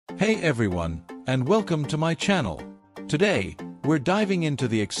Hey everyone, and welcome to my channel. Today, we're diving into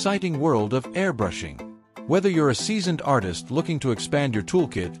the exciting world of airbrushing. Whether you're a seasoned artist looking to expand your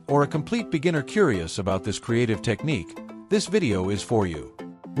toolkit or a complete beginner curious about this creative technique, this video is for you.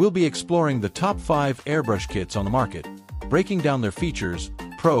 We'll be exploring the top 5 airbrush kits on the market, breaking down their features,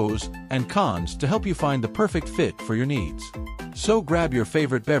 pros, and cons to help you find the perfect fit for your needs. So grab your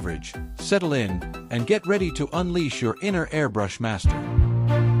favorite beverage, settle in, and get ready to unleash your inner airbrush master.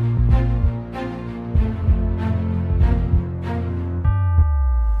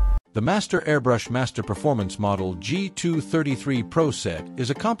 The Master Airbrush Master Performance Model G233 Pro Set is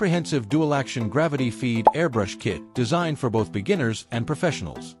a comprehensive dual-action gravity-feed airbrush kit designed for both beginners and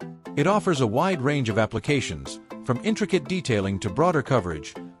professionals. It offers a wide range of applications, from intricate detailing to broader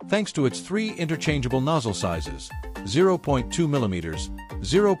coverage, thanks to its 3 interchangeable nozzle sizes: 0.2 mm,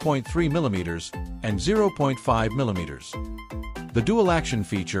 0.3 mm, and 0.5 mm. The dual-action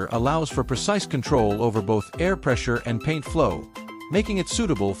feature allows for precise control over both air pressure and paint flow, making it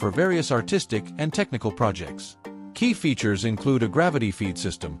suitable for various artistic and technical projects. Key features include a gravity feed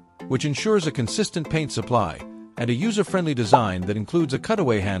system, which ensures a consistent paint supply, and a user-friendly design that includes a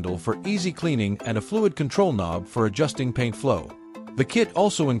cutaway handle for easy cleaning and a fluid control knob for adjusting paint flow. The kit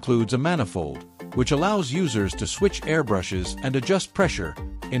also includes a manifold, which allows users to switch airbrushes and adjust pressure,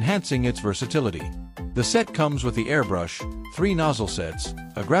 enhancing its versatility. The set comes with the airbrush, 3 nozzle sets,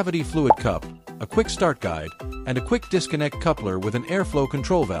 a gravity fluid cup, a quick start guide, and a quick disconnect coupler with an airflow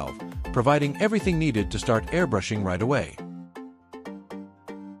control valve, providing everything needed to start airbrushing right away.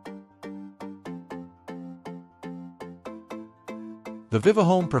 The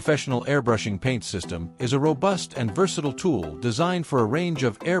Vivahome Professional Airbrushing Paint System is a robust and versatile tool designed for a range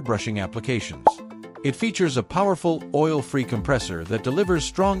of airbrushing applications. It features a powerful, oil-free compressor that delivers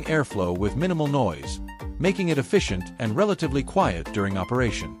strong airflow with minimal noise, making it efficient and relatively quiet during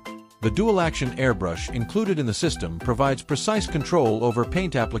operation. The dual-action airbrush included in the system provides precise control over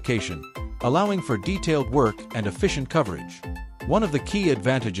paint application, allowing for detailed work and efficient coverage. One of the key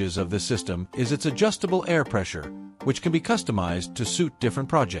advantages of this system is its adjustable air pressure, which can be customized to suit different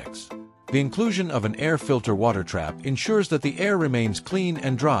projects. The inclusion of an air filter water trap ensures that the air remains clean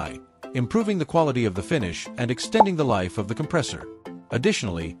and dry, improving the quality of the finish and extending the life of the compressor.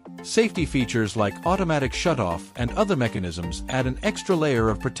 Additionally, safety features like automatic shutoff and other mechanisms add an extra layer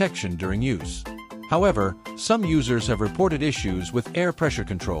of protection during use. However, some users have reported issues with air pressure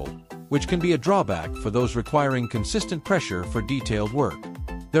control, which can be a drawback for those requiring consistent pressure for detailed work.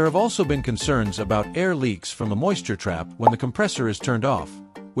 There have also been concerns about air leaks from the moisture trap when the compressor is turned off,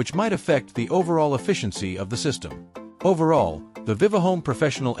 which might affect the overall efficiency of the system. Overall, the Vivahome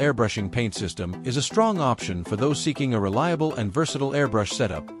Professional Airbrushing Paint System is a strong option for those seeking a reliable and versatile airbrush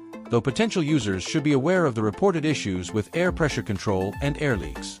setup, though potential users should be aware of the reported issues with air pressure control and air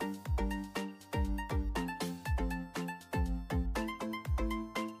leaks.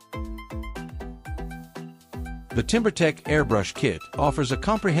 The TimberTech Airbrush Kit offers a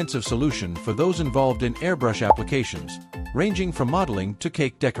comprehensive solution for those involved in airbrush applications, ranging from modeling to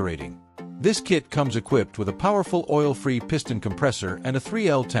cake decorating. This kit comes equipped with a powerful oil-free piston compressor and a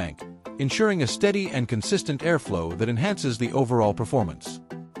 3L tank, ensuring a steady and consistent airflow that enhances the overall performance.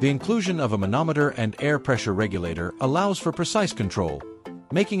 The inclusion of a manometer and air pressure regulator allows for precise control,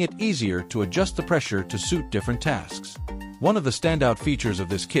 making it easier to adjust the pressure to suit different tasks. One of the standout features of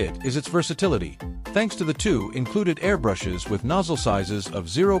this kit is its versatility, thanks to the 2 included airbrushes with nozzle sizes of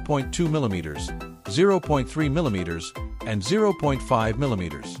 0.2 mm, 0.3 mm, and 0.5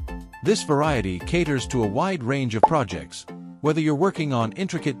 mm. This variety caters to a wide range of projects, whether you're working on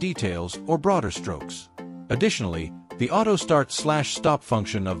intricate details or broader strokes. Additionally, the auto start/stop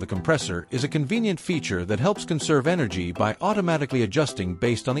function of the compressor is a convenient feature that helps conserve energy by automatically adjusting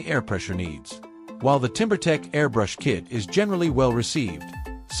based on the air pressure needs. While the TimberTech Airbrush Kit is generally well received,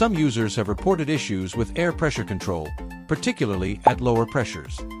 some users have reported issues with air pressure control, particularly at lower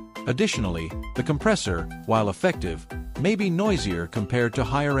pressures. Additionally, the compressor, while effective, may be noisier compared to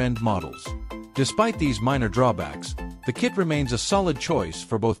higher-end models. Despite these minor drawbacks, the kit remains a solid choice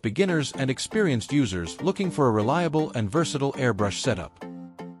for both beginners and experienced users looking for a reliable and versatile airbrush setup.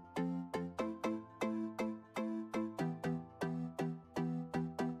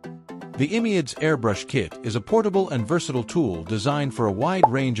 The Imiad's Airbrush Kit is a portable and versatile tool designed for a wide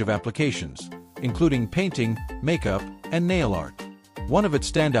range of applications, including painting, makeup, and nail art. One of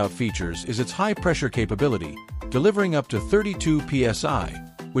its standout features is its high-pressure capability, delivering up to 32 psi,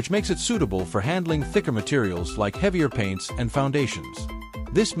 which makes it suitable for handling thicker materials like heavier paints and foundations.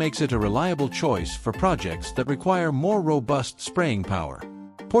 This makes it a reliable choice for projects that require more robust spraying power.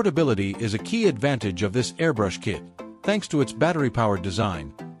 Portability is a key advantage of this airbrush kit, thanks to its battery-powered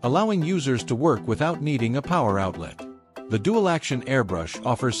design, allowing users to work without needing a power outlet. The dual-action airbrush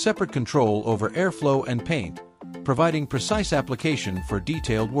offers separate control over airflow and paint, providing precise application for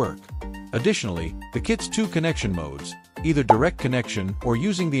detailed work. Additionally, the kit's two connection modes, either direct connection or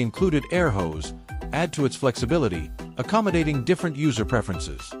using the included air hose, add to its flexibility, accommodating different user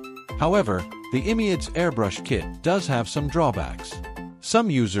preferences. However, the Imiad's airbrush kit does have some drawbacks. Some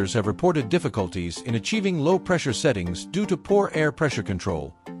users have reported difficulties in achieving low-pressure settings due to poor air pressure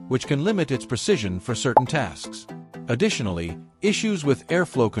control, which can limit its precision for certain tasks. Additionally, issues with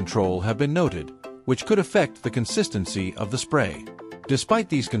airflow control have been noted, which could affect the consistency of the spray. Despite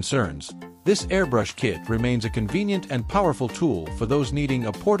these concerns, this airbrush kit remains a convenient and powerful tool for those needing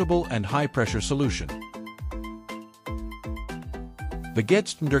a portable and high-pressure solution. The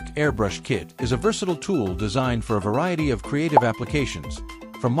Gedstendurk Airbrush Kit is a versatile tool designed for a variety of creative applications,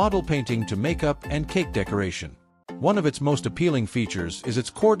 from model painting to makeup and cake decoration. One of its most appealing features is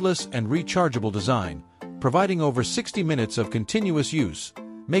its cordless and rechargeable design, providing over 60 minutes of continuous use,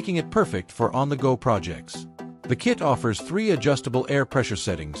 making it perfect for on-the-go projects. The kit offers 3 adjustable air pressure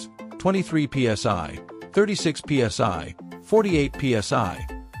settings: 23 psi, 36 psi, 48 psi,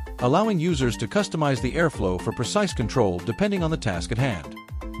 allowing users to customize the airflow for precise control depending on the task at hand.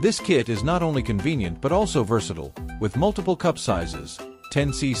 This kit is not only convenient but also versatile, with multiple cup sizes,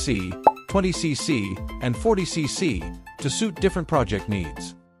 10 cc, 20 cc, and 40 cc, to suit different project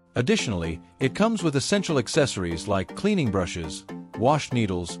needs. Additionally, it comes with essential accessories like cleaning brushes, wash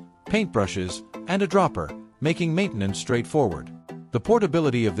needles, paint brushes, and a dropper, making maintenance straightforward. The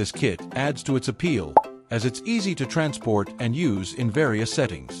portability of this kit adds to its appeal, as it's easy to transport and use in various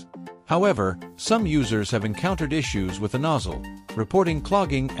settings. However, some users have encountered issues with the nozzle, reporting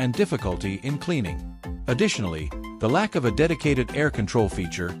clogging and difficulty in cleaning. Additionally, the lack of a dedicated air control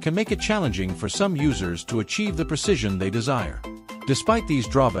feature can make it challenging for some users to achieve the precision they desire. Despite these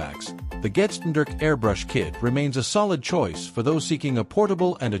drawbacks, the Gedstendurk Airbrush Kit remains a solid choice for those seeking a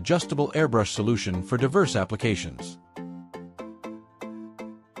portable and adjustable airbrush solution for diverse applications.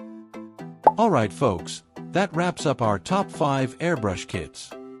 Alright folks, that wraps up our top 5 airbrush kits.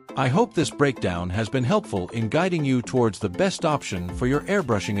 I hope this breakdown has been helpful in guiding you towards the best option for your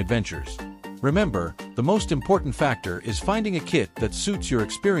airbrushing adventures. Remember, the most important factor is finding a kit that suits your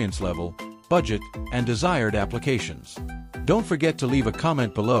experience level, budget, and desired applications. Don't forget to leave a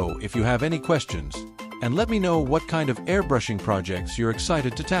comment below if you have any questions, and let me know what kind of airbrushing projects you're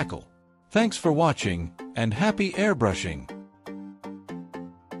excited to tackle. Thanks for watching, and happy airbrushing!